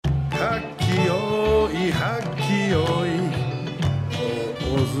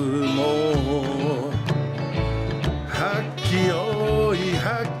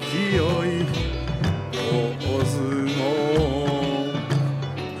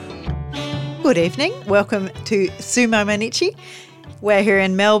Good evening. Welcome to Sumo Mainichi. We're here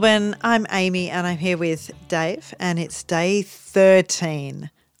in Melbourne. I'm Amy and I'm here with Dave, and it's day 13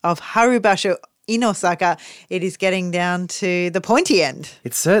 of Haru basho in Osaka. It is getting down to the pointy end.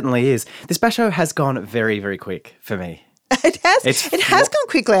 It certainly is. This basho has gone very, very quick for me. It has gone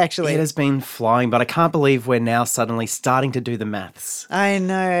quickly, actually. It has been flying, but I can't believe we're now suddenly starting to do the maths. I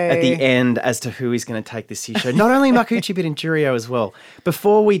know. At the end as to who is going to take this show. Not only Makuuchi, but in Juryo as well.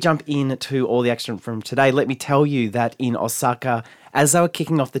 Before we jump into all the action from today, let me tell you that in Osaka, as they were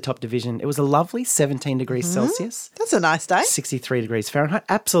kicking off the top division, it was a lovely 17 degrees Celsius. That's a nice day. 63 degrees Fahrenheit.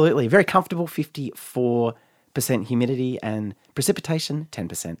 Absolutely. Very comfortable, 54% humidity and precipitation,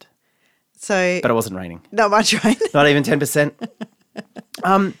 10%. But it wasn't raining. Not much rain. Not even 10%.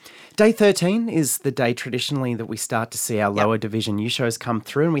 Day 13 is the day traditionally that we start to see our lower division yushos come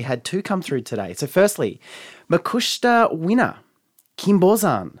through, and we had two come through today. So firstly, Makushita winner,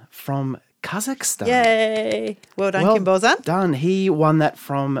 Kimbozan from Kazakhstan. Yay. Well done, Kimbozan. Done. He won that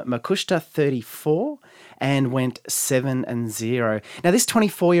from Makushita 34 and went 7-0. Now, this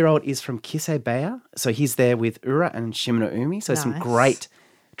 24-year-old is from Kisebeya, so he's there with Ura and Shimano Umi, so some great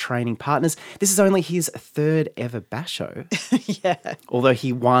training partners. This is only his third ever basho. Yeah. Although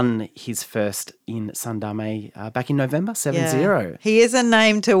he won his first in Sandame back in November, 7-0. He is a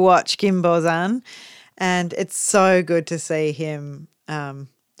name to watch, Kimbozan, and it's so good to see him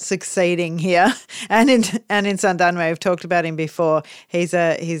succeeding here. And in Sandame, we've talked about him before. He's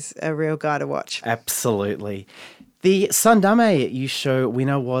a real guy to watch. Absolutely. The Sandame Yusho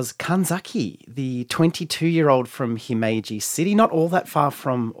winner was Kanzaki, the 22-year-old from Himeji City, not all that far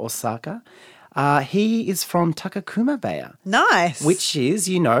from Osaka. He is from Takakumabeya. Nice. Which is,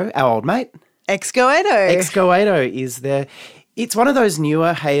 our old mate. Ex-Goedo. Ex-Goedo is there. It's one of those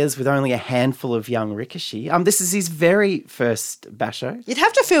newer heias with only a handful of young rikishi. This is his very first basho. You'd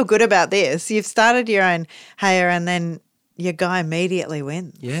have to feel good about this. You've started your own heia and then your guy immediately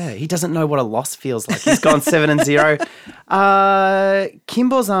wins. Yeah, he doesn't know what a loss feels like. He's gone 7-0.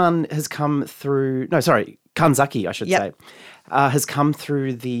 Kimbozan has come through. No, sorry, Kanzaki, I should say, has come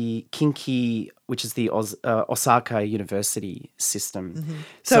through the Kinki, which is the Osaka University system. Mm-hmm.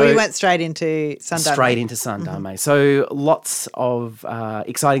 So he went straight into Sandame. Straight into Sandame. Mm-hmm. So lots of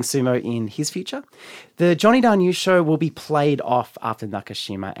exciting sumo in his future. The Johnny Dan Yusho will be played off after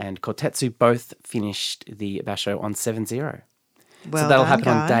Nakashima and Kotetsu both finished the basho on 7-0. Well so that'll done, happen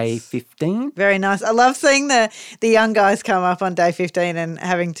guys. on day 15. Very nice. I love seeing the young guys come up on day 15 and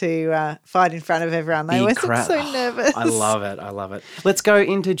having to fight in front of everyone. They always look so nervous. I love it. Let's go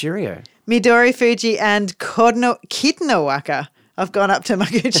into Juryo. Midori Fuji and Kidnowaka. I've gone up to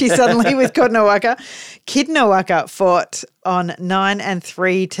Makuuchi suddenly with Kidnowaka. Kidnowaka fought on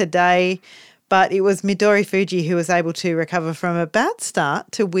 9-3 today, but it was Midori Fuji who was able to recover from a bad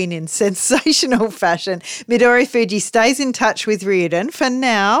start to win in sensational fashion. Midori Fuji stays in touch with Ryuden for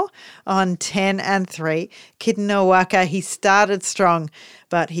now on 10-3. Kidnowaka, he started strong,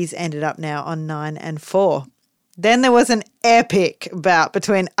 but he's ended up now on 9-4. Then there was an epic bout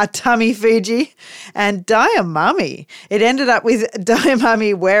between Atami Fuji and Dayamami. It ended up with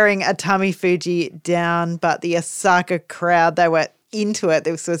Dayamami wearing Atami Fuji down, but the Osaka crowd, they were into it.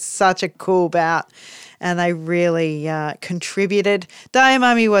 This was such a cool bout and they really contributed.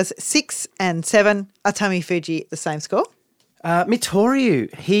 Dayamami was 6-7. Atami Fuji, the same score.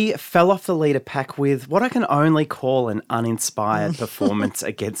 Mitoryu, he fell off the leader pack with what I can only call an uninspired performance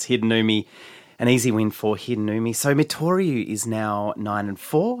against Hidenumi. An easy win for Hidenumi. So Mitoryu is now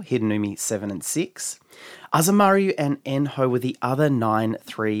 9-4, Hidenumi 7-6. Azamaru and Enho were the other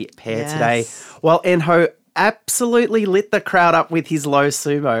 9-3 pair today. While Enho absolutely lit the crowd up with his low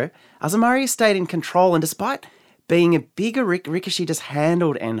sumo, Azamaru stayed in control, and despite being a bigger Rikishi, just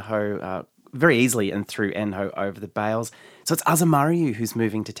handled Enho very easily and threw Enho over the bales. So it's Azamaru who's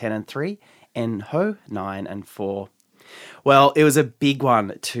moving to 10-3, Enho 9-4. Well, it was a big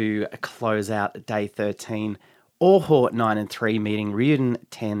one to close out day 13. Oho 9-3 meeting Ryuden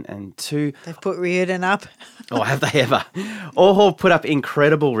 10-2. They've put Ryuden up. Oh, have they ever? Oho put up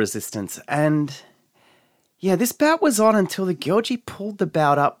incredible resistance. And yeah, this bout was on until the Gyoji pulled the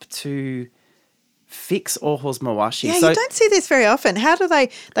bout up to fix Oho's Mawashi. Yeah, you don't see this very often. How do they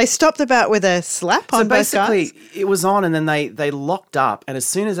stop the bout with a slap on both guys? So basically, it was on and then they locked up, and as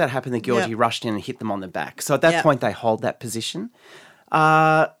soon as that happened, the Gyoji rushed in and hit them on the back. So at that point, they hold that position.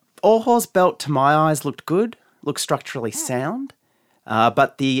 Oho's belt, to my eyes, looked good, looked structurally sound.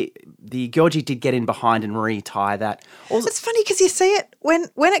 But the Gyoji did get in behind and retie that. It's funny because you see it when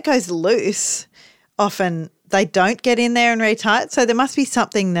it goes loose, often they don't get in there and retie it. So there must be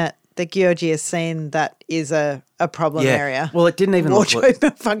something that the Gyoji has seen that is a problem area. Well, it didn't even look wardrobe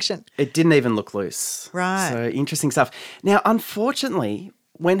malfunction. It didn't even look loose. Right. So interesting stuff. Now, unfortunately,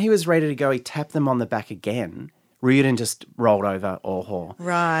 when he was ready to go, he tapped them on the back again. Ryuden just rolled over Oho.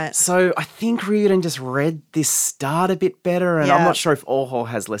 Right. So I think Ryuden just read this start a bit better, and I'm not sure if Oho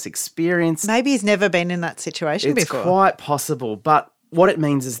has less experience. Maybe he's never been in that situation before. It's quite possible, but what it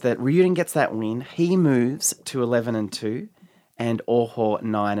means is that Ryuden gets that win. He moves to 11-2. And Oho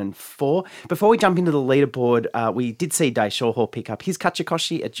 9-4. Before we jump into the leaderboard, we did see Daishoho pick up his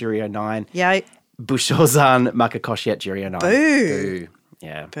Kachikoshi at Juryo 9. Yeah. Bushozan Makakoshi at Juryo 9. Boo.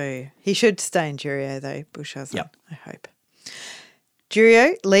 Yeah. Boo. He should stay in Juryo though, Bushozan. Yep. I hope.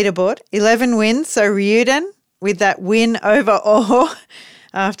 Juryo, leaderboard, 11 wins. So Ryuden with that win over Oho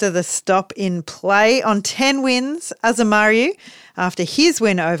after the stop in play on 10 wins. Azumaryu after his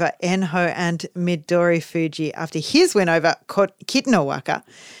win over Enho and Midori Fuji after his win over Kitanowaka.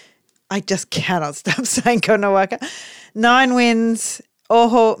 I just cannot stop saying Kitanowaka. 9 wins,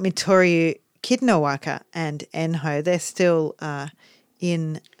 Oho, Mitoryu, Kitanowaka and Enho. They're still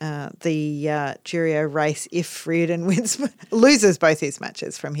in the Juryo race if Ryuden loses both his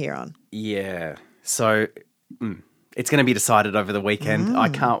matches from here on. Yeah. So it's going to be decided over the weekend. I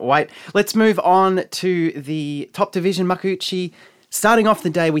can't wait. Let's move on to the top division, Makuuchi. Starting off the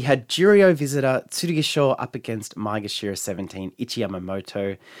day, we had Juryo visitor Tsurugisho up against Maegashira 17,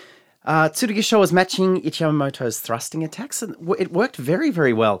 Ichiyamamoto. Tsurugisho was matching Ichiyamamoto's thrusting attacks, and it worked very,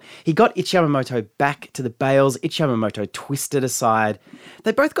 very well. He got Ichiyamamoto back to the bales. Ichiyamamoto twisted aside.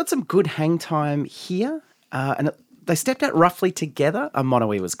 They both got some good hang time here, and they stepped out roughly together. A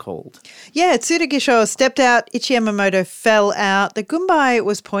mono-e was called. Yeah, Tsurugisho stepped out. Ichiyamamoto fell out. The Gunbai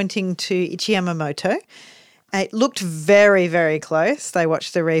was pointing to Ichiyamamoto. It looked very, very close. They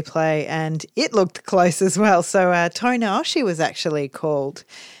watched the replay and it looked close as well. So Toe Naoshi was actually called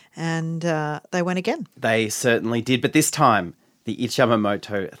and they went again. They certainly did. But this time, the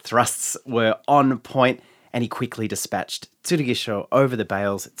Ichiyamamoto thrusts were on point and he quickly dispatched Tsurugisho over the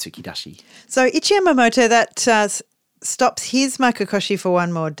bales at Tsukidashi. So Ichiyamamoto, that stops his Makukoshi for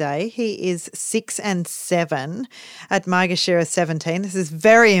one more day. He is 6-7 at Maegashira 17. This is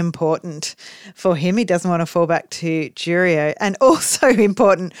very important for him. He doesn't want to fall back to Juryo. And also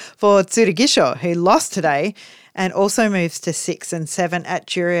important for Tsurugisho, who lost today and also moves to 6-7 at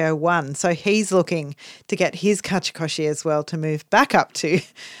Juryo 1. So he's looking to get his Kachikoshi as well to move back up to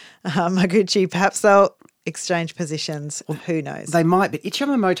Maguchi. Perhaps they'll exchange positions. Well, who knows? They might, but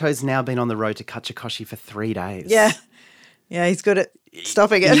Ichiyamamoto's now been on the road to Kachikoshi for 3 days. Yeah. Yeah, he's good at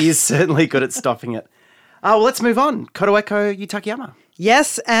stopping it. He is certainly good at stopping it. Well, let's move on. Kotoeko, Yutakiyama.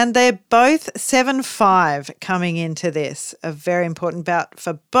 Yes, and they're both 7-5 coming into this. A very important bout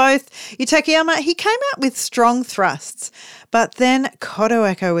for both. Yutakiyama, he came out with strong thrusts, but then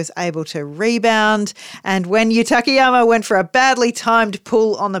Kotoeko was able to rebound. And when Yutakiyama went for a badly timed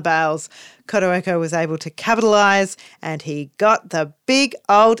pull on the bales, Kotoeko was able to capitalise and he got the big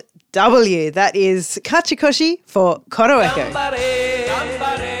old W. That is Kachikoshi for Kotoeko.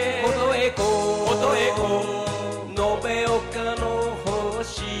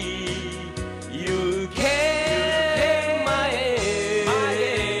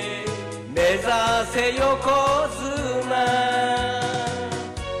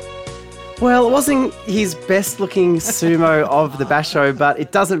 Well, it wasn't his best-looking sumo of the basho, but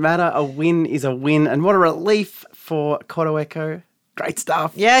it doesn't matter. A win is a win, and what a relief for Kotoeko. Great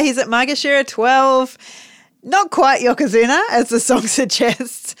stuff. Yeah, he's at Maegashira 12. Not quite Yokozuna, as the song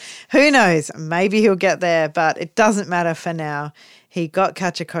suggests. Who knows? Maybe he'll get there, but it doesn't matter for now. He got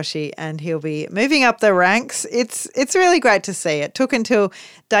Kachikoshi and he'll be moving up the ranks. It's really great to see. It took until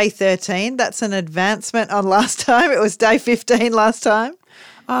day 13. That's an advancement on last time. It was day 15 last time.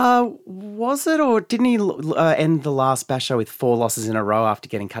 Was it, or didn't he end the last basho with 4 losses in a row after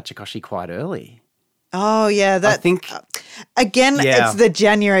getting Kachikoshi quite early? Oh, yeah. I think... It's the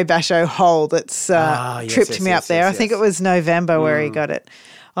January basho hole that's tripped me up there. I think it was November where he got it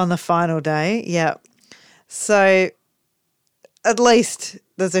on the final day. Yeah. So at least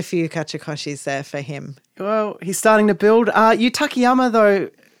there's a few Kachikoshis there for him. Well, he's starting to build. Yutakiyama, though,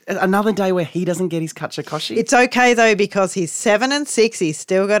 another day where he doesn't get his Kachikoshi. It's okay, though, because he's 7-6. He's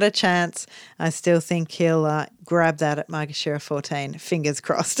still got a chance. I still think he'll grab that at Maegashira 14. Fingers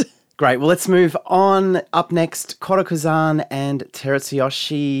crossed. Great. Well, let's move on. Up next, Korokuzan and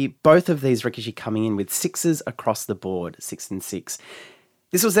Terutsuyoshi. Both of these Rikishi coming in with 6s across the board, 6-6.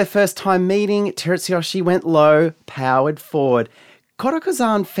 This was their first time meeting. Terutsuyoshi went low, powered forward.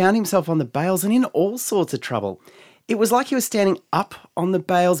 Korokuzan found himself on the bales and in all sorts of trouble. It was like he was standing up on the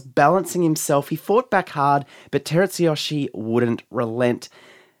bales, balancing himself. He fought back hard, but Terutsuyoshi wouldn't relent.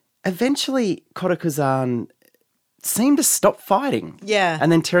 eventually Kotokuzan seemed to stop fighting. Yeah.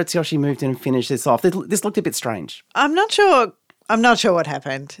 And then Terutsuyoshi moved in and finished this off. This looked a bit strange. I'm not sure what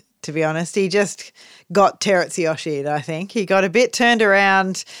happened, to be honest. He just got Terutsuyoshi, I think. He got a bit turned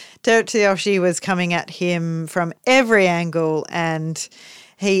around. Terutsuyoshi was coming at him from every angle, and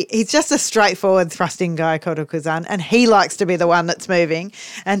he's just a straightforward thrusting guy, Kotokuzan, and he likes to be the one that's moving.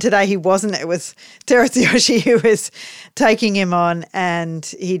 And today he wasn't. It was Terutsuyoshi who was taking him on, and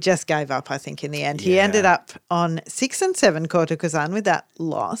he just gave up, I think, in the end. He ended up on 6 and 7, Kotokuzan, with that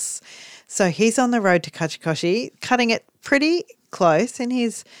loss. So he's on the road to Kachikoshi, cutting it pretty close in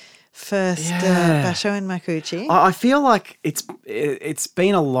his first basho in Makuuchi. I feel like it's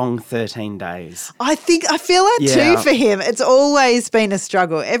been a long 13 days. I feel that too for him. It's always been a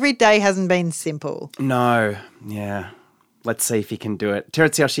struggle. Every day hasn't been simple. No, yeah. Let's see if he can do it.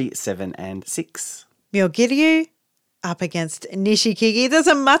 Terutsuyoshi 7 and 6. Myogiryu up against Nishikigi. There's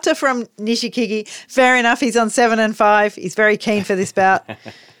a mutter from Nishikigi. Fair enough, he's on 7 and 5. He's very keen for this bout.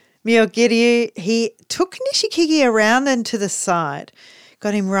 Myogiryu, he took Nishikigi around and to the side.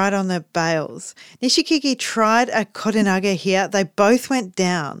 Got him right on the bales. Nishikigi tried a kotenaga here. They both went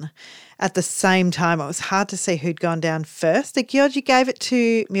down at the same time. It was hard to see who'd gone down first. The Gyoji gave it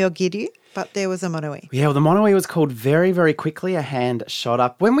to Myogiryu, but there was a mono-ii. Yeah, well, the mono-ii was called very, very quickly. A hand shot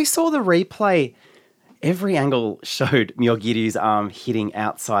up. When we saw the replay, every angle showed Myogiryu's arm hitting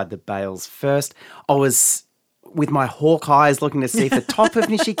outside the bales first. I was with my hawk eyes looking to see if the top of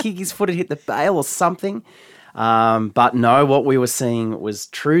Nishikigi's foot had hit the bale or something. But no, what we were seeing was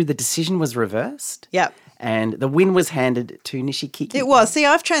true. The decision was reversed. Yep. And the win was handed to Nishikigi. It was. See,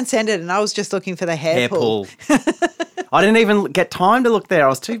 I've transcended and I was just looking for the hair pull. I didn't even get time to look there. I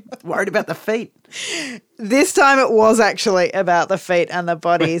was too worried about the feet. This time it was actually about the feet and the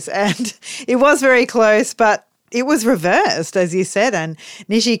bodies, and it was very close, but it was reversed, as you said, and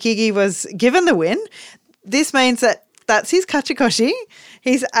Nishikigi was given the win. This means that that's his Kachikoshi.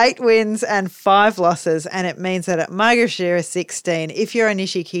 He's 8 wins and 5 losses, and it means that at Maegashira 16, if you're a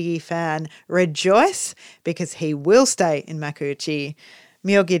Nishikigi fan, rejoice because he will stay in Makuuchi.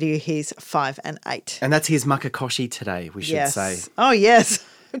 Myogiryu, he's 5 and 8. And that's his Makakoshi today, we should say. Oh, yes.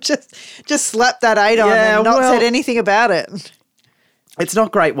 Just slapped that 8 on and not said anything about it. It's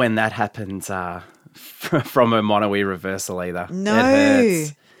not great when that happens from a mono-ii reversal either. No. It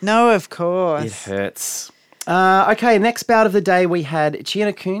hurts. No, of course. It hurts. Okay, next bout of the day we had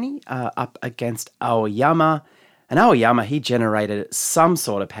Chiyanokuni up against Aoyama. And Aoyama, he generated some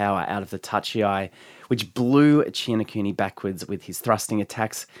sort of power out of the tachi-ai, which blew Chiyanokuni backwards with his thrusting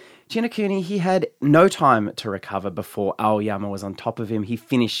attacks. Chiyanokuni, he had no time to recover before Aoyama was on top of him. He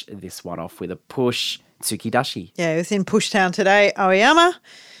finished this one off with a push tsukidashi. Yeah, he was in Pushtown today, Aoyama.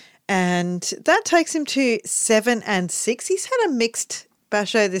 And that takes him to 7 and 6. He's had a mixed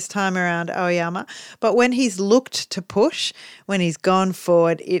basho this time around, Aoyama. But when he's looked to push, when he's gone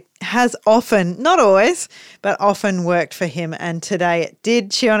forward, it has often, not always, but often worked for him. And today it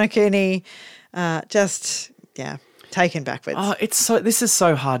did. Chiyanokuni taken backwards. Oh, this is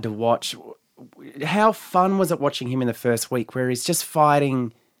so hard to watch. How fun was it watching him in the first week where he's just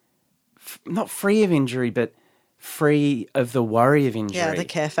fighting, not free of injury, but free of the worry of injury? Yeah, the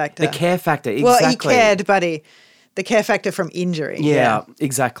care factor. The care factor, exactly. Well, he cared, but the care factor from injury. Yeah,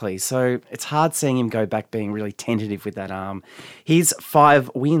 exactly. So it's hard seeing him go back being really tentative with that arm. He's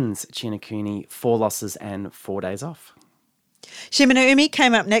 5 wins, Chiyanokuni, 4 losses and 4 days off. Shimanumi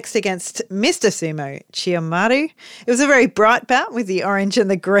came up next against Mr. Sumo, Chiyomaru. It was a very bright bout with the orange and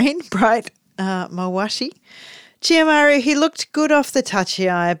the green, bright mawashi. Chiyomaru, he looked good off the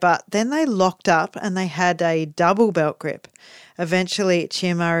tachi-ai, but then they locked up and they had a double belt grip. Eventually,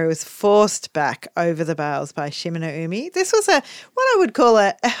 Chiyomaru was forced back over the bales by Shimanumi. This was what I would call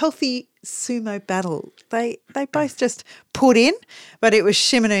a healthy sumo battle. They both just put in, but it was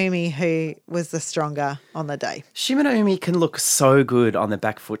Shimanumi who was the stronger on the day. Shimanumi can look so good on the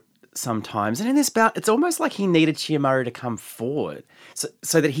back foot sometimes. And in this bout, it's almost like he needed Chiyomaru to come forward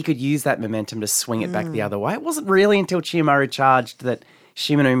so that he could use that momentum to swing it back the other way. It wasn't really until Chiyomaru charged that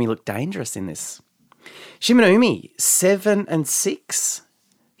Shimanumi looked dangerous in this. Shimanumi, 7 and 6.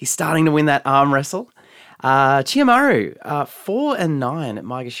 He's starting to win that arm wrestle. Chiyomaru, 4 and 9 at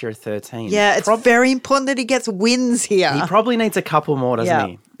Maegashira 13. Yeah, it's very important that he gets wins here. He probably needs a couple more, doesn't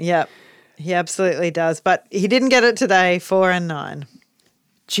he? Yeah, he absolutely does. But he didn't get it today, 4 and 9.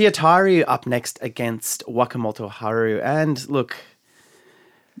 Chiyotaru up next against Wakamoto Haru. And look,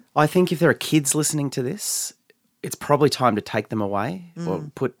 I think if there are kids listening to this, it's probably time to take them away or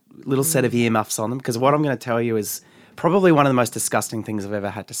put a little set of earmuffs on them, because what I'm going to tell you is probably one of the most disgusting things I've ever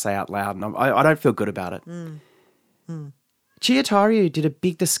had to say out loud, and I don't feel good about it. Chiyotairyu did a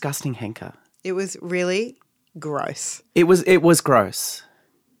big disgusting henka. It was really gross. It was gross.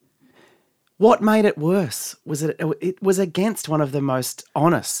 What made it worse was it was against one of the most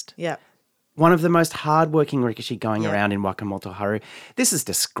honest, Yeah. one of the most hardworking rikishi going Yeah. around in Wakamoto Haru. This is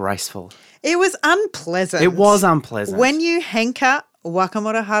disgraceful. It was unpleasant. It was unpleasant. When you henka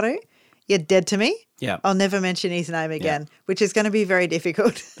Wakamoto Haru, you're dead to me. Yeah. I'll never mention his name again, which is going to be very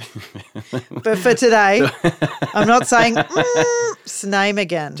difficult. But for today, I'm not saying his name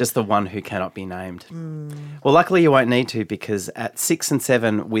again. Just the one who cannot be named. Well, luckily you won't need to, because at 6 and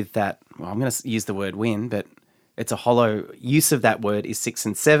 7 with that, well, I'm going to use the word win, but it's a hollow use of that word, is 6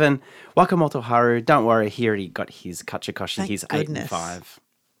 and 7. Wakamoto Haru, don't worry, he already got his Kachikoshi. Thank He's goodness. 8 and 5.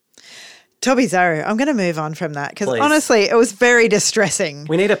 Tobizaru, I'm going to move on from that because Please. honestly, it was very distressing.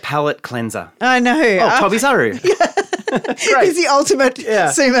 We need a palate cleanser. I know. Oh, Tobizaru. Great. He's the ultimate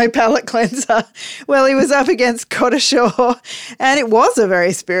sumo palate cleanser. Well, he was up against Kodasho, and it was a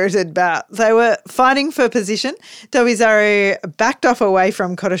very spirited bout. They were fighting for position. Tobizaru backed off away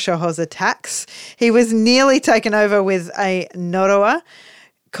from Kodasho's attacks. He was nearly taken over with a Noroa.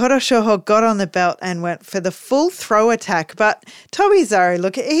 Kodasho got on the belt and went for the full throw attack. But Tobizaru,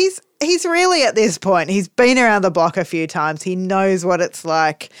 look, he's really at this point. He's been around the block a few times. He knows what it's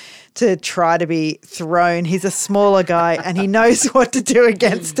like to try to be thrown. He's a smaller guy and he knows what to do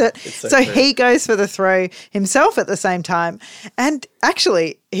against it. So he goes for the throw himself at the same time. And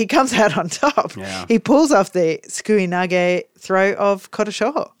actually, he comes out on top. Yeah. He pulls off the Sukuinage throw of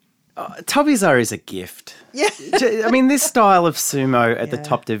Kodasho. Tobizaru is a gift. Yeah. I mean, this style of sumo at the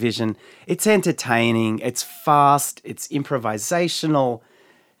top division, it's entertaining, it's fast, it's improvisational,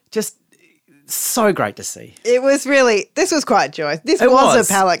 just so great to see. It was really, this was quite joyous. This was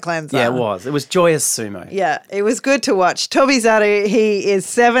a palate cleanser. Yeah, it was. It was joyous sumo. Yeah, it was good to watch. Tobizaru, he is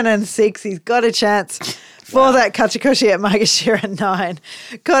 7 and 6. He's got a chance for that Kachikoshi at Maegashira 9.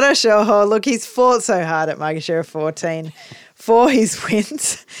 Kodasho, look, he's fought so hard at Maegashira 14 for his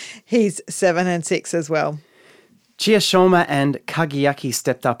wins. He's 7 and 6 as well. Chiyoshoma and Kageyaki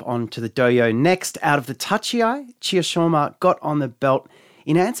stepped up onto the doyo. Next, out of the tachiai, Chiyoshoma got on the belt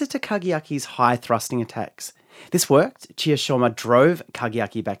in answer to Kageyaki's high thrusting attacks. This worked. Chiyoshoma drove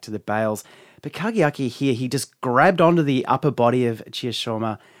Kageyaki back to the bales, but Kageyaki here, he just grabbed onto the upper body of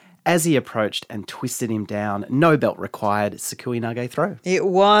Chiyoshoma as he approached and twisted him down. No belt required. Sukuinage throw. It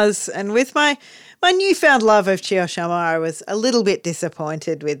was. And with my newfound love of Chiyoshoma, I was a little bit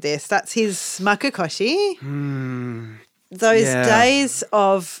disappointed with this. That's his Makukoshi. Those days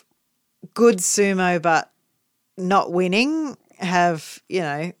of good sumo but not winning have,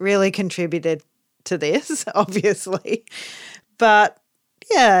 really contributed to this, obviously. But,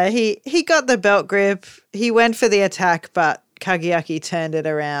 yeah, he got the belt grip. He went for the attack, but Kageyaki turned it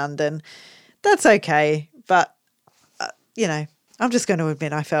around, and that's okay. But, I'm just going to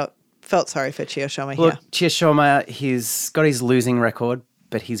admit I felt sorry for Chiyoshoma here. Look, Chiyoshoma, he's got his losing record,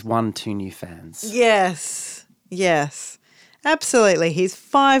 but he's won 2 new fans. Yes, absolutely. He's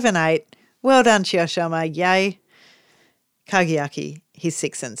 5 and 8. Well done, Chiyoshoma. Yay. Kageyaki, he's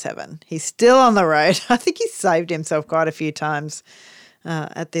 6 and 7. He's still on the road. I think he's saved himself quite a few times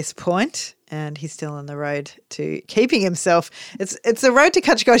at this point, and he's still on the road to keeping himself. It's the road to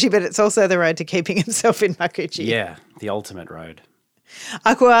Kachikoshi, but it's also the road to keeping himself in Makuuchi. Yeah, the ultimate road.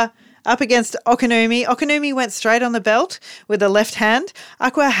 Aqua up against Okanumi. Okanumi went straight on the belt with a left hand.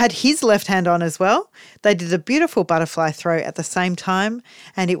 Aqua had his left hand on as well. They did a beautiful butterfly throw at the same time,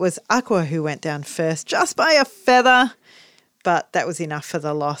 and it was Aqua who went down first just by a feather, but that was enough for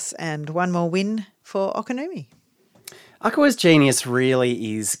the loss, and one more win for Okanumi. Aqua's genius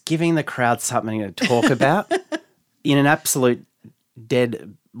really is giving the crowd something to talk about in an absolute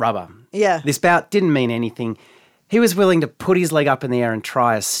dead rubber. Yeah. This bout didn't mean anything. He was willing to put his leg up in the air and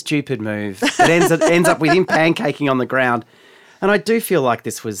try a stupid move that ends up with him pancaking on the ground. And I do feel like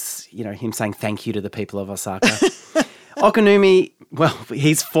this was, him saying thank you to the people of Osaka. Okanumi, well,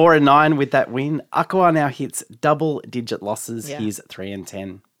 he's 4 and 9 with that win. Aqua now hits double-digit losses. Yeah. He's 3 and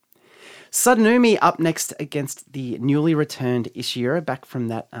 10. Sadunumi up next against the newly returned Ishiura, back from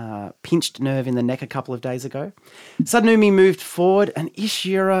that pinched nerve in the neck a couple of days ago. Sadunumi moved forward, and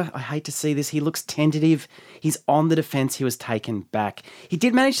Ishiura, I hate to see this, he looks tentative. He's on the defence. He was taken back. He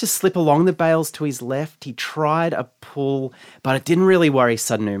did manage to slip along the bales to his left. He tried a pull, but it didn't really worry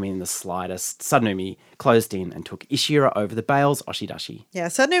Sadunumi in the slightest. Sadunumi closed in and took Ishiura over the bales, oshidashi. Yeah,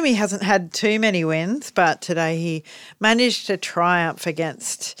 Sadunumi hasn't had too many wins, but today he managed to triumph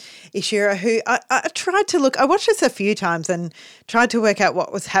against Ishiura, who I tried to look. I watched this a few times and tried to work out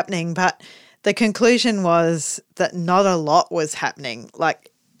what was happening, but the conclusion was that not a lot was happening.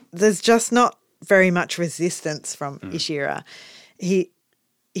 Like, there's just not very much resistance from Ishihara.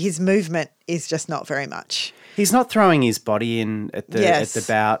 His movement is just not very much. He's not throwing his body in at the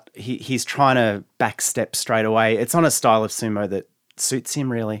bout. He's trying to backstep straight away. It's on a style of sumo that suits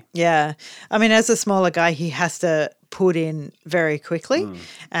him really. Yeah. I mean, as a smaller guy, he has to put in very quickly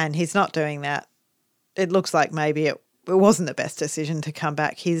and he's not doing that. It looks like maybe it wasn't the best decision to come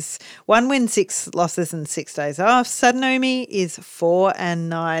back. He's 1 win, 6 losses and 6 days off. Sadanomi is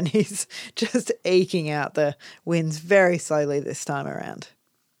 4-9. He's just eking out the wins very slowly this time around.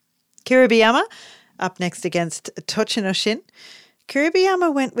 Kiribayama up next against Tochinoshin.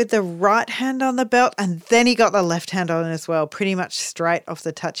 Kiribayama went with the right hand on the belt and then he got the left hand on as well, pretty much straight off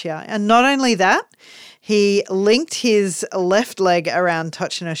the tachiai. And not only that, he linked his left leg around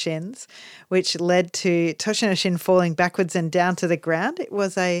Tochinoshin's, which led to Tochinoshin falling backwards and down to the ground. It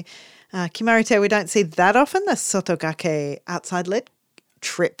was a Kimarite we don't see that often, the Sotogake outside leg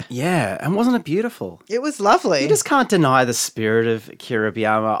trip. Yeah, and wasn't it beautiful? It was lovely. You just can't deny the spirit of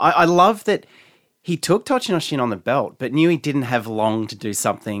Kiribayama. I love that he took Tochinoshin on the belt, but knew he didn't have long to do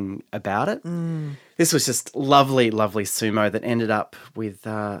something about it. This was just lovely, lovely sumo that ended up with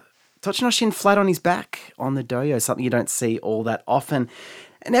Tochinoshin flat on his back on the doyo, something you don't see all that often.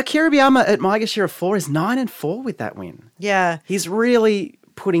 And now Kiribayama at Maegashira 4 is 9-4 with that win. Yeah. He's really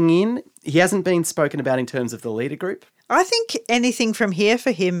putting in. He hasn't been spoken about in terms of the leader group. I think anything from here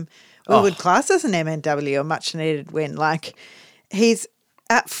for him we would class as an MNW, a much-needed win. Like, he's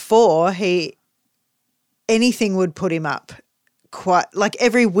at 4, anything would put him up quite, like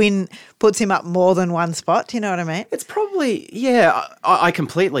every win puts him up more than one spot. Do you know what I mean? It's probably, yeah, I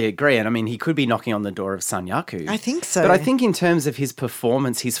completely agree. And I mean, he could be knocking on the door of Sanyaku. I think so. But I think in terms of his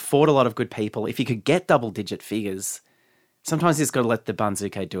performance, he's fought a lot of good people. If he could get double-digit figures, sometimes he's got to let the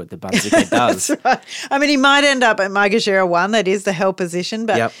Banzuke do what the Banzuke does. That's right. I mean, he might end up at Maegashira 1. That is the hell position,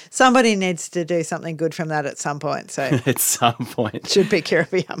 but somebody needs to do something good from that at some point. So at some point. Should be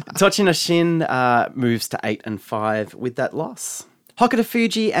Kiribayama. Tochinoshin moves to 8-5 with that loss. Hokuto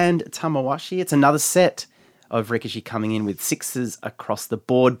Fuji and Tamawashi. It's another set of Rikishi coming in with 6s across the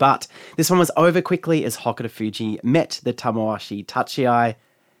board, but this one was over quickly as Hokuto Fuji met the Tamawashi tachiai,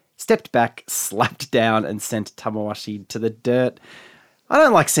 stepped back, slapped down, and sent Tamawashi to the dirt. I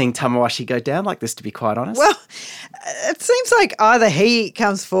don't like seeing Tamawashi go down like this, to be quite honest. Well, it seems like either he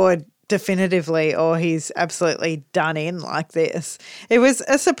comes forward definitively or he's absolutely done in like this. It was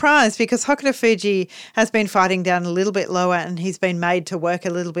a surprise because Hokuto Fuji has been fighting down a little bit lower and he's been made to work a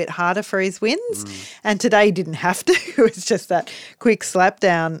little bit harder for his wins. And today he didn't have to. It was just that quick slap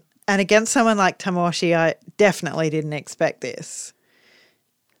down. And against someone like Tamawashi, I definitely didn't expect this.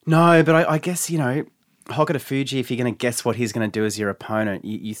 No, but I guess, you know, Hokuto Fuji, if you're going to guess what he's going to do as your opponent,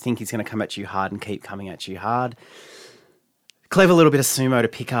 you think he's going to come at you hard and keep coming at you hard. Clever little bit of sumo to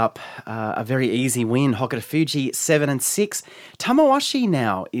pick up a very easy win. Hokuto Fuji 7-6. Tamawashi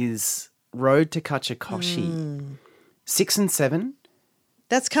now is road to Kachikoshi 6-7.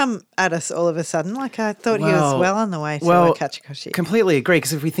 That's come at us all of a sudden. Like I thought he was well on the way to Kachikoshi. Completely agree,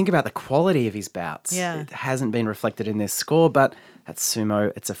 because if we think about the quality of his bouts, it hasn't been reflected in this score, but that's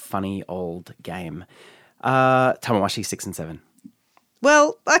sumo. It's a funny old game. Tamawashi 6-7.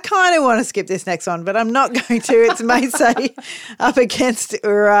 Well, I kind of want to skip this next one, but I'm not going to. It's Meisei up against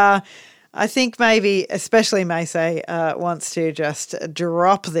Ura. I think maybe, especially Meisei, wants to just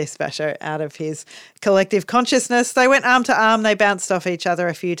drop this basho out of his collective consciousness. They went arm to arm. They bounced off each other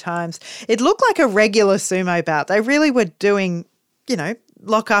a few times. It looked like a regular sumo bout. They really were doing, you know,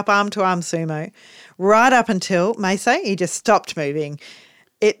 lock up, arm to arm sumo right up until Meisei. He just stopped moving.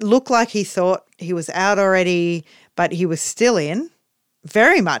 It looked like he thought he was out already, but he was still in.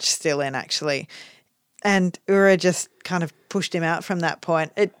 Very much still in, actually. And Ura just kind of pushed him out from that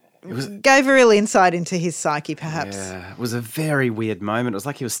point. It gave a real insight into his psyche, perhaps. Yeah, it was a very weird moment. It was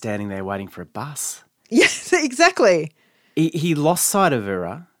like he was standing there waiting for a bus. Yes, exactly. He lost sight of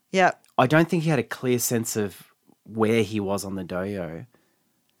Ura. Yeah. I don't think he had a clear sense of where he was on the doyo.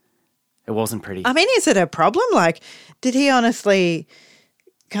 It wasn't pretty. I mean, is it a problem? Like, did he honestly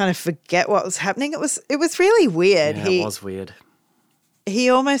kind of forget what was happening? It was really weird. Yeah, it was weird.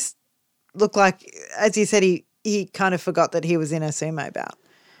 He almost looked like, as you said, he kind of forgot that he was in a sumo bout.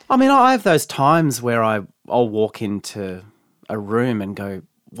 I mean, I have those times where I'll walk into a room and go,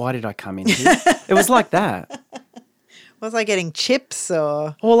 why did I come in here? It was like that. Was I getting chips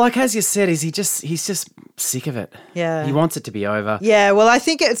or? Well, like as you said, he's just sick of it. Yeah. He wants it to be over. Yeah, well, I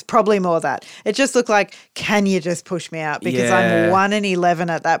think it's probably more that. It just looked like, can you just push me out? Because I'm 1-11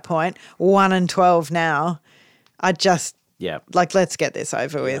 at that point, 1-12 now. Let's get this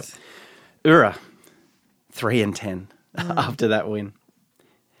over with. Ura, 3-10 after that win.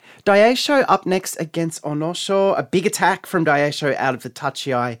 Daisho up next against Onosho. A big attack from Daisho out of the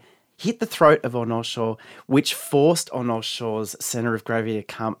tachiai hit the throat of Onosho, which forced Onosho's center of gravity to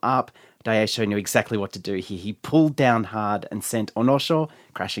come up. Daisho knew exactly what to do here. He pulled down hard and sent Onosho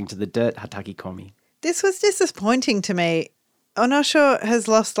crashing to the dirt, Hataki Komi. This was disappointing to me. Onosho has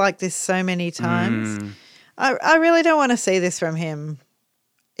lost like this so many times. I really don't want to see this from him.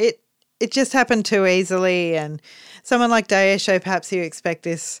 It just happened too easily, and someone like Daisho, perhaps you expect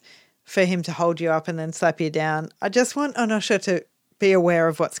this for him to hold you up and then slap you down. I just want Onosho to be aware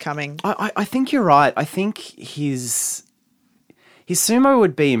of what's coming. I think you're right. I think his sumo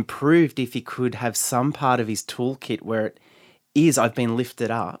would be improved if he could have some part of his toolkit where it is, I've been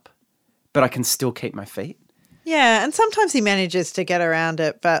lifted up, but I can still keep my feet. Yeah, and sometimes he manages to get around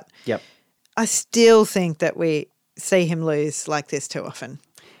it, but Yep. I still think that we see him lose like this too often.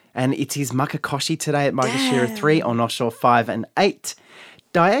 And it's his Makakoshi today at Maegashira 3, Onosho 5 and 8.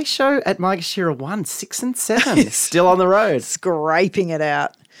 Daisho at Maegashira 1, 6 and 7. Still on the road. Scraping it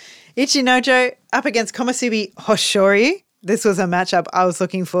out. Ichinojo up against Komusubi Hoshoryu. This was a matchup I was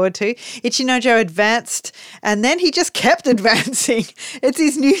looking forward to. Ichinojo advanced, and then he just kept advancing. It's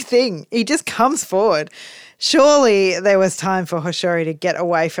his new thing. He just comes forward. Surely there was time for Hoshoryu to get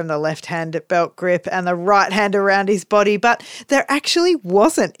away from the left hand belt grip and the right hand around his body, but there actually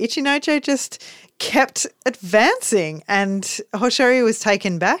wasn't. Ichinojo just kept advancing, and Hoshoryu was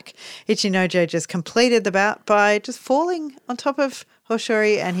taken back. Ichinojo just completed the bout by just falling on top of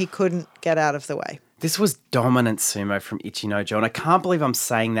Hoshoryu, and he couldn't get out of the way. This was dominant sumo from Ichinojo, and I can't believe I'm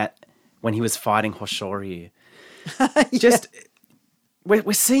saying that when he was fighting Hoshoryu. Just,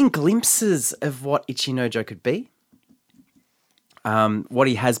 we're seeing glimpses of what Ichinojo could be, what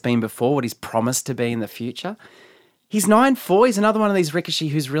he has been before, what he's promised to be in the future. He's 9-4. He's another one of these Rikishi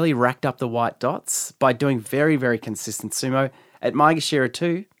who's really racked up the white dots by doing very, very consistent sumo. At Maegashira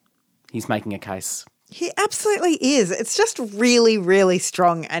 2, he's making a case. He absolutely is. It's just really, really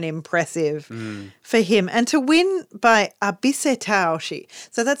strong and impressive for him. And to win by Abise Taoshi,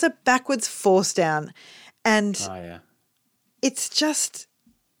 so that's a backwards force down. And it's just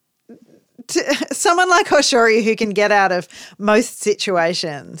someone like Hoshoryu who can get out of most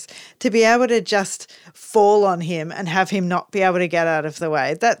situations, to be able to just fall on him and have him not be able to get out of the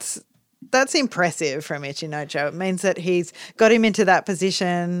way. That's impressive from Ichinojo. It means that he's got him into that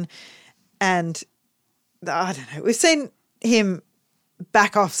position, and I don't know. We've seen him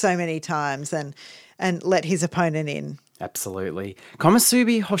back off so many times and let his opponent in. Absolutely.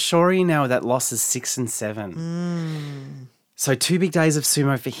 Komusubi Hoshoryu now, that loss is 6 and 7. So 2 big days of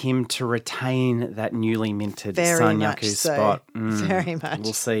sumo for him to retain that newly minted Sanyaku spot. Very much.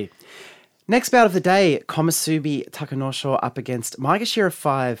 We'll see. Next bout of the day, Komusubi Takanosho up against Maegashira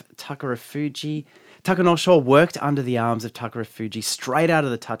 5, Takarafuji. Takanosho worked under the arms of Takarafuji straight out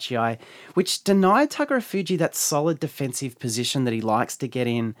of the tachiai, which denied Takarafuji that solid defensive position that he likes to get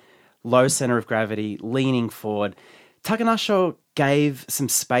in, low center of gravity, leaning forward. Takanosho gave some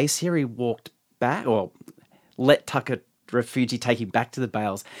space here. He walked back, or let Takarafuji take him back to the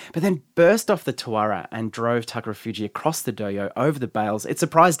bales, but then burst off the Tuara and drove Takarafuji across the doyo over the bales. It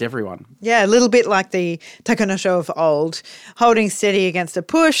surprised everyone. Yeah, a little bit like the Takanosho of old, holding steady against a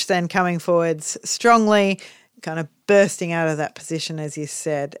push, then coming forwards strongly, kind of bursting out of that position, as you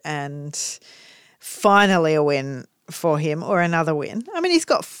said, and finally a win for him, or another win. I mean, he's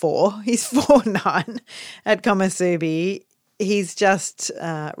got 4. He's 4-9 at Komusubi. He's just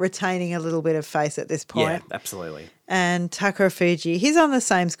retaining a little bit of face at this point. Yeah, absolutely. And Takarafuji, he's on the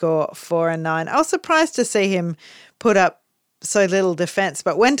same score, 4-9. I was surprised to see him put up so little defense,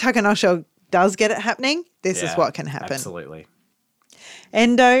 but when Takanosho does get it happening, this is what can happen. Absolutely.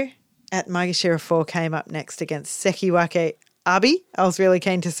 Endo at Maegashira 4 came up next against Sekiwake Abi. I was really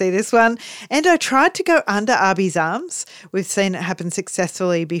keen to see this one. Endo tried to go under Abi's arms. We've seen it happen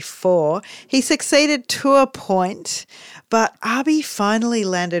successfully before. He succeeded to a point, but Abi finally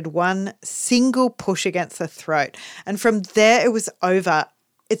landed one single push against the throat. And from there, it was over.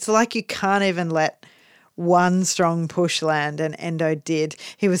 It's like you can't even let one strong push land, and Endo did.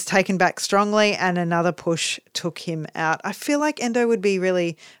 He was taken back strongly, and another push took him out. I feel like Endo would be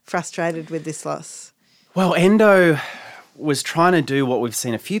really frustrated with this loss. Well, Endo was trying to do what we've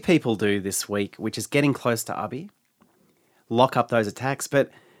seen a few people do this week, which is getting close to Abi, lock up those attacks,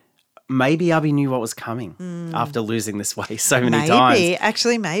 but maybe Abi knew what was coming after losing this way so many times.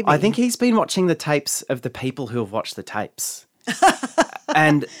 Maybe. I think he's been watching the tapes of the people who have watched the tapes.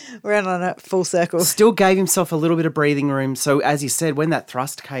 And we're on a full circle. Still gave himself a little bit of breathing room. So as you said, when that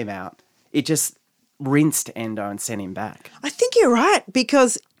thrust came out, it just rinsed Endo and sent him back. I think you're right,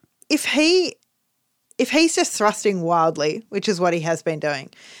 because if he if he's just thrusting wildly, which is what he has been doing,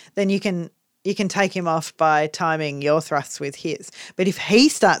 then you can take him off by timing your thrusts with his. But if he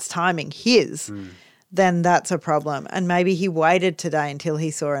starts timing his, then that's a problem. And maybe he waited today until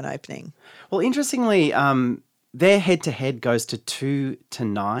he saw an opening. Well, interestingly, their head-to-head goes to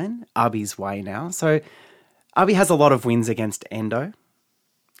 2-9, Abi's way now. So Abi has a lot of wins against Endo.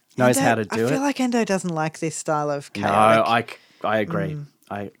 Knows how to do it. I feel like Endo doesn't like this style of chaotic. No, I agree.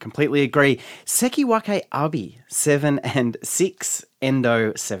 I completely agree. Sekiwake Abi, 7-6.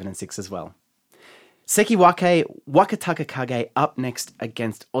 Endo, 7-6 as well. Sekiwake Wakataka Kage up next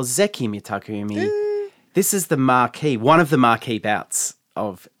against Ozeki Mitakeumi. This is the marquee, one of the marquee bouts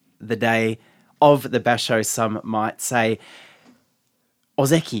of the day of the basho, some might say.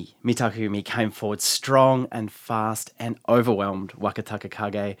 Ozeki Mitakeumi came forward strong and fast and overwhelmed Wakataka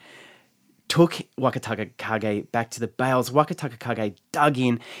Kage. Took Wakataka Kage back to the bales. Wakataka Kage dug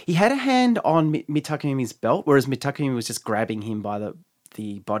in. He had a hand on Mitakeumi's belt, whereas Mitakeumi was just grabbing him by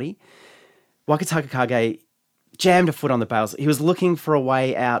the body. Wakataka Kage jammed a foot on the bales. He was looking for a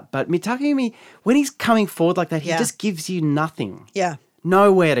way out, but Mitakeumi, when he's coming forward like that, he just gives you nothing. Yeah.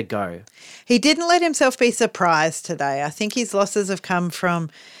 Nowhere to go. He didn't let himself be surprised today. I think his losses have come from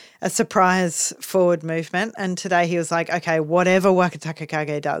a surprise forward movement, and today he was like, okay, whatever Wakataka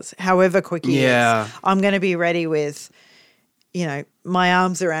Kage does, however quick he is, I'm going to be ready with, my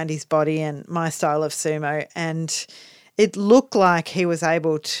arms around his body and my style of sumo. And it looked like he was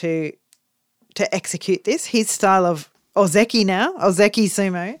able to execute this, his style of Ozeki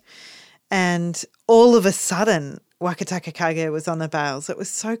sumo, and all of a sudden Wakataka Kage was on the bales. It was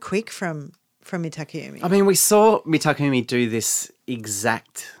so quick from Mitakeumi. I mean, we saw Mitakeumi do this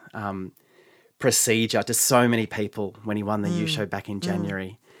exact procedure to so many people when he won the Yusho back in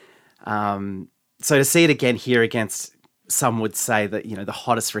January. So to see it again here against, some would say that, the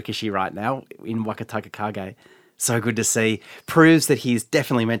hottest Rikishi right now in Wakataka Kage, so good to see. Proves that he's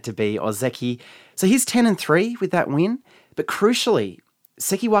definitely meant to be Ozeki. So he's 10-3 with that win. But crucially,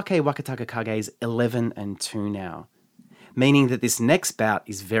 Sekiwake Wakataka Kage is 11-2 now, meaning that this next bout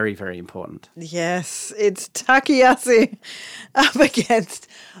is very, very important. Yes, it's Takayasu up against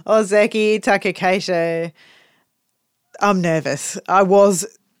Ozeki Takakeisho. I'm nervous. I was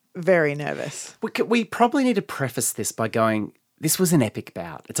very nervous. We probably need to preface this by going, this was an epic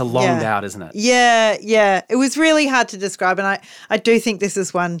bout. It's a long bout, isn't it? Yeah. It was really hard to describe, and I do think this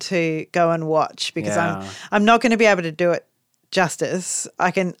is one to go and watch because I'm not going to be able to do it justice. I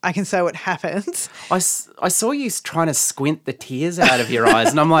can say what happens. I saw you trying to squint the tears out of your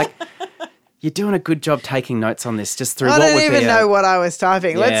eyes, and I'm like, you're doing a good job taking notes on this. Just through I what don't would even be know what I was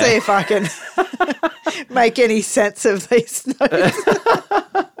typing. Yeah. Let's see if I can make any sense of these notes.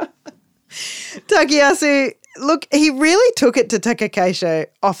 Takayasu, look, he really took it to Takakeisho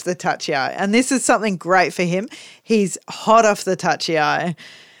off the tachi-ai, and this is something great for him. He's hot off the tachi-ai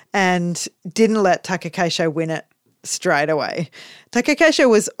and didn't let Takakeisho win it straight away. Takakeisho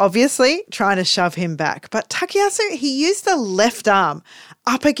was obviously trying to shove him back, but Takayasu, he used the left arm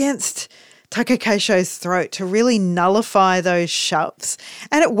up against Takakeisho's throat to really nullify those shoves,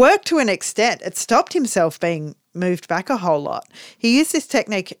 and it worked to an extent. It stopped himself being moved back a whole lot. He used this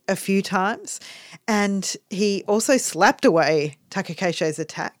technique a few times, and he also slapped away Takakeisho's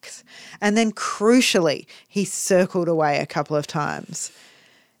attacks, and then crucially, he circled away a couple of times.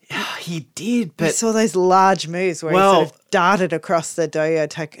 He did, but... You saw those large moves where he sort of darted across the doyo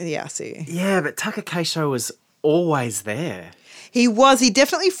Takayasu. Yeah, but Takakeisho was always there. He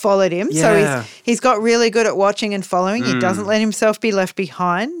definitely followed him. Yeah. So he's got really good at watching and following. He doesn't let himself be left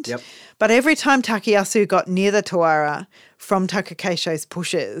behind. Yep. But every time Takayasu got near the Tawara from Takakeisho's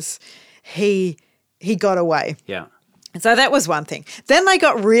pushes, he got away. Yeah. So that was one thing. Then they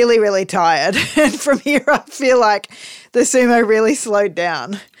got really, really tired. And from here, I feel like the sumo really slowed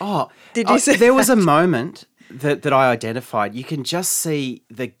down. Oh, did you see there was a moment that I identified. You can just see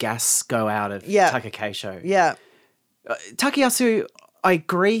the gas go out of Takakeisho. Yeah. Takayasu, I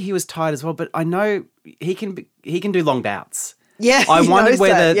agree he was tired as well, but I know he can do long bouts. Yeah, I wondered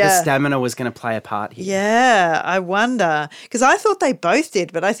whether the stamina was going to play a part here. Yeah, I wonder. Because I thought they both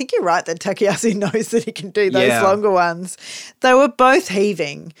did, but I think you're right that Takayasu knows that he can do those longer ones. They were both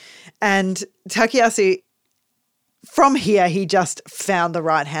heaving. And Takayasu, from here, he just found the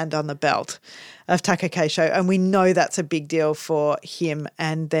right hand on the belt of Takakeisho, and we know that's a big deal for him.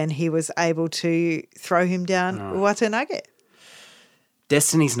 And then he was able to throw him down Watanabe.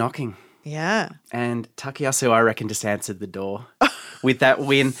 Destiny's knocking. Yeah. And Takayasu, I reckon, just answered the door with that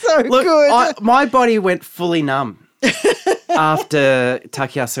win. So Look, good. my body went fully numb. after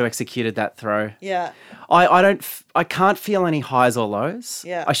Takayasu executed that throw. Yeah. I can't feel any highs or lows.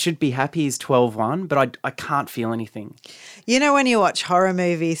 Yeah. I should be happy he's 12-1, but I can't feel anything. You know when you watch horror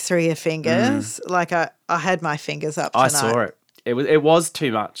movies through your fingers? Like I had my fingers up tonight. I saw it. It was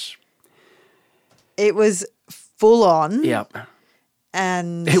too much. It was full on. Yep.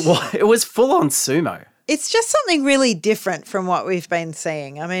 And it was full on sumo. it's just something really different from what we've been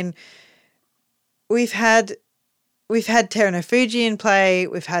seeing. I mean, we've had Terunofuji in play,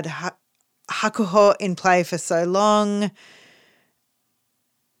 we've had Hakuho in play for so long.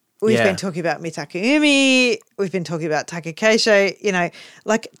 We've been talking about Mitakeumi. We've been talking about Takakeisho. You know,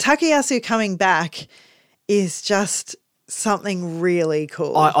 like Takayasu coming back is just something really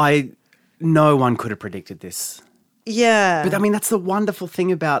cool. No one could have predicted this. Yeah. But I mean, that's the wonderful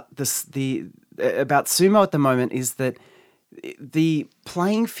thing about about sumo at the moment is that the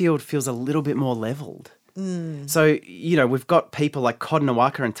playing field feels a little bit more leveled. So, you know, we've got people like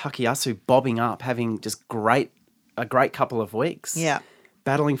Kodonowaka and Takayasu bobbing up, having just a great couple of weeks. Yeah.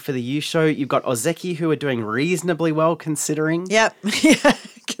 Battling for the Yusho. You've got Ozeki who are doing reasonably well considering. Yep. Yeah,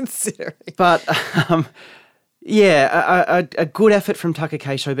 considering. But, a good effort from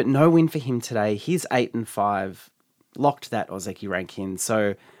Takakeisho, but no win for him today. He's 8-5, locked that Ozeki rank in.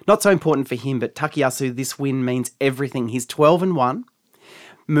 So not so important for him, but Takayasu, this win means everything. He's 12-1.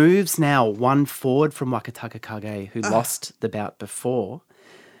 Moves now one forward from Wakataka Kage, who lost the bout before.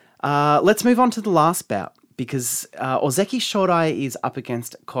 Let's move on to the last bout, because Ozeki Shodai is up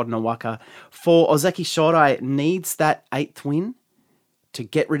against Kodonowaka. For Ozeki Shodai needs that 8th win to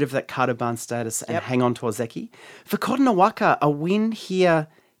get rid of that Kataban status and hang on to Ozeki. For Kodonowaka, a win here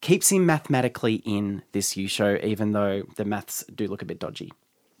keeps him mathematically in this Yusho, even though the maths do look a bit dodgy.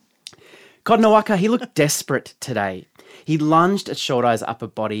 Kodonowaka, he looked desperate today. He lunged at Shodai's upper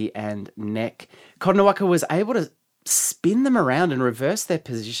body and neck. Kodonowaka was able to spin them around and reverse their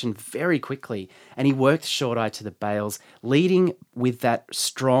position very quickly, and he worked Shodai to the bales, leading with that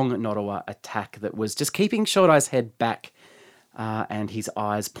strong Nodowa attack that was just keeping Shodai's head back and his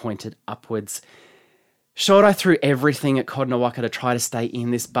eyes pointed upwards. Shodai threw everything at Kodonowaka to try to stay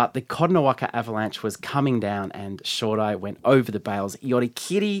in this, but the Kodonowaka avalanche was coming down and Shodai went over the bales.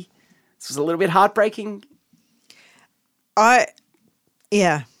 Yorikiri, this was a little bit heartbreaking. I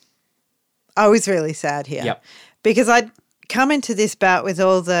was really sad here. Yep. Because I'd come into this bout with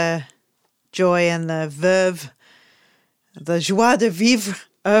all the joy and the verve, the joie de vivre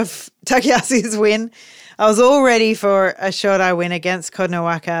of Takayasu's win. I was all ready for a Shodai win against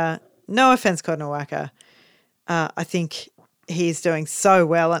Kodonowaka. No offense, Kodonowaka. I think he's doing so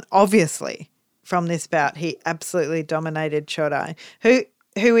well. And obviously from this bout, he absolutely dominated Shodai, who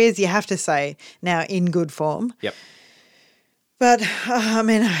is, you have to say, now in good form. Yep. But, I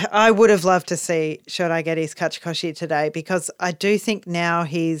mean, I would have loved to see Shodai get his Kachikoshi today, because I do think now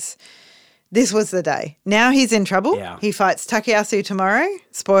this was the day. Now he's in trouble. Yeah. He fights Takayasu tomorrow.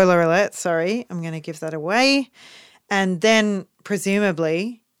 Spoiler alert, sorry. I'm going to give that away. And then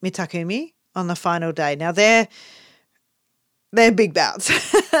presumably Mitakeumi on the final day. Now they're big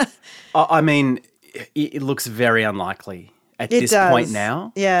bouts. I mean, it looks very unlikely at this point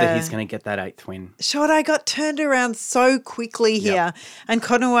now that he's going to get that 8th win. Shodai got turned around so quickly here. And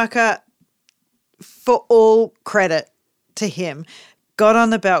Kodonowaka, for all credit to him, got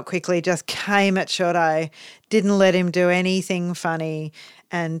on the belt quickly, just came at Shodai, didn't let him do anything funny,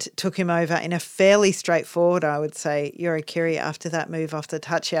 and took him over in a fairly straightforward, I would say, Yorikiri after that move off the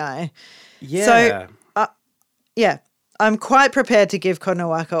tachiai. Yeah. So, I'm quite prepared to give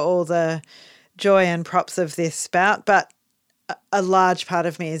Kodonowaka all the joy and props of this bout, but a large part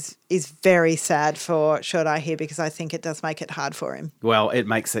of me is very sad for Shodai here, because I think it does make it hard for him. Well, it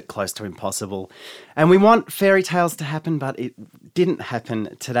makes it close to impossible. And we want fairy tales to happen, but it didn't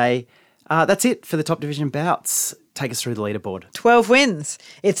happen today. That's it for the top division bouts. Take us through the leaderboard. 12 wins.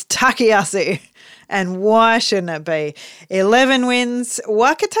 It's Takayasu. And why shouldn't it be? 11 wins.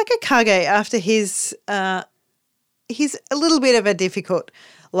 Wakataka Kage, after his a little bit of a difficult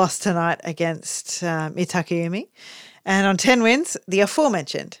loss tonight against Mitakeumi. And on 10 wins, the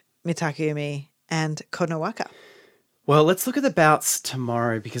aforementioned Mitakeumi and Kodonowaka. Well, let's look at the bouts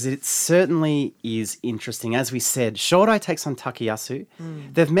tomorrow, because it certainly is interesting. As we said, Shodai takes on Takayasu.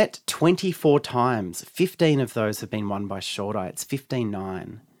 They've met 24 times. 15 of those have been won by Shodai. It's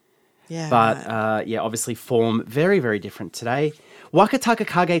 15-9. Yeah. But, obviously form very, very different today. Wakataka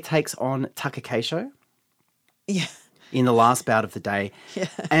Kage takes on Takakeisho. Yeah. In the last bout of the day. Yeah.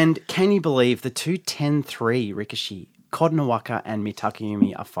 And can you believe the two 10-3 Rikishi, Kodonowaka and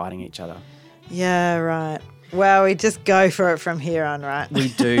Mitakeumi are fighting each other? Yeah, right. Well, we just go for it from here on, right? We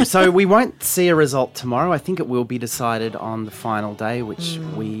do. So we won't see a result tomorrow. I think it will be decided on the final day, which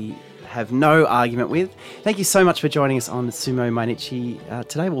we have no argument with. Thank you so much for joining us on the Sumo Mainichi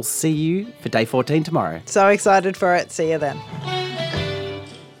today. We'll see you for day 14 tomorrow. So excited for it. See you then.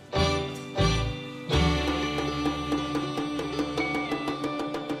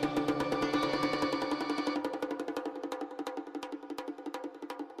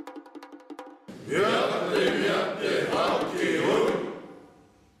 Yeah.